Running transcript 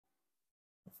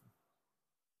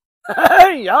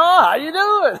Hey, y'all, how you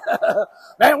doing?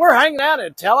 Man, we're hanging out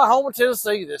in Tullahoma,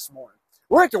 Tennessee this morning.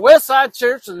 We're at the Westside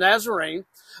Church of Nazarene.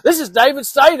 This is David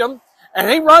Statum, and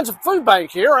he runs a food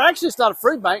bank here. Or actually, it's not a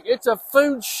food bank, it's a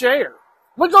food share.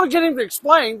 We're going to get him to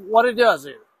explain what it does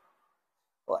here.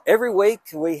 Well, every week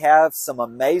we have some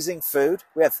amazing food.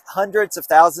 We have hundreds of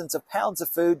thousands of pounds of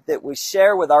food that we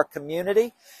share with our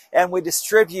community and we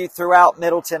distribute throughout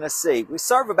Middle Tennessee. We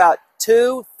serve about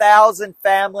 2,000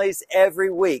 families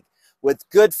every week with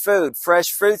good food,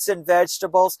 fresh fruits and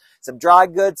vegetables, some dry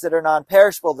goods that are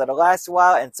non-perishable that'll last a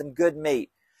while, and some good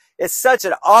meat. It's such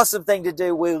an awesome thing to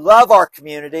do. We love our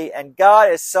community, and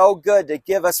God is so good to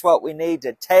give us what we need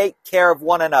to take care of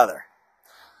one another.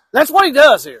 That's what he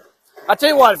does here. I tell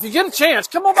you what, if you get a chance,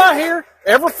 come on by here.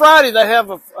 Every Friday they have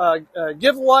a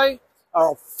giveaway,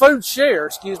 or food share,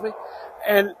 excuse me,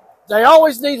 and they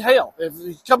always need help. If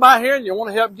you come by here and you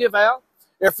want to help give out,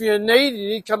 if you're in need and you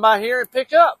need to come by here and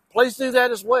pick up, please do that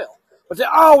as well. But they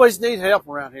always need help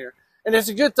around here, and it's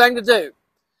a good thing to do.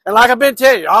 And like I've been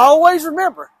telling you, always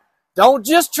remember, don't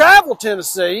just travel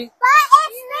Tennessee. But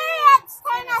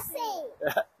experience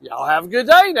Tennessee. Y'all have a good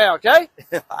day now, okay?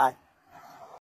 Bye.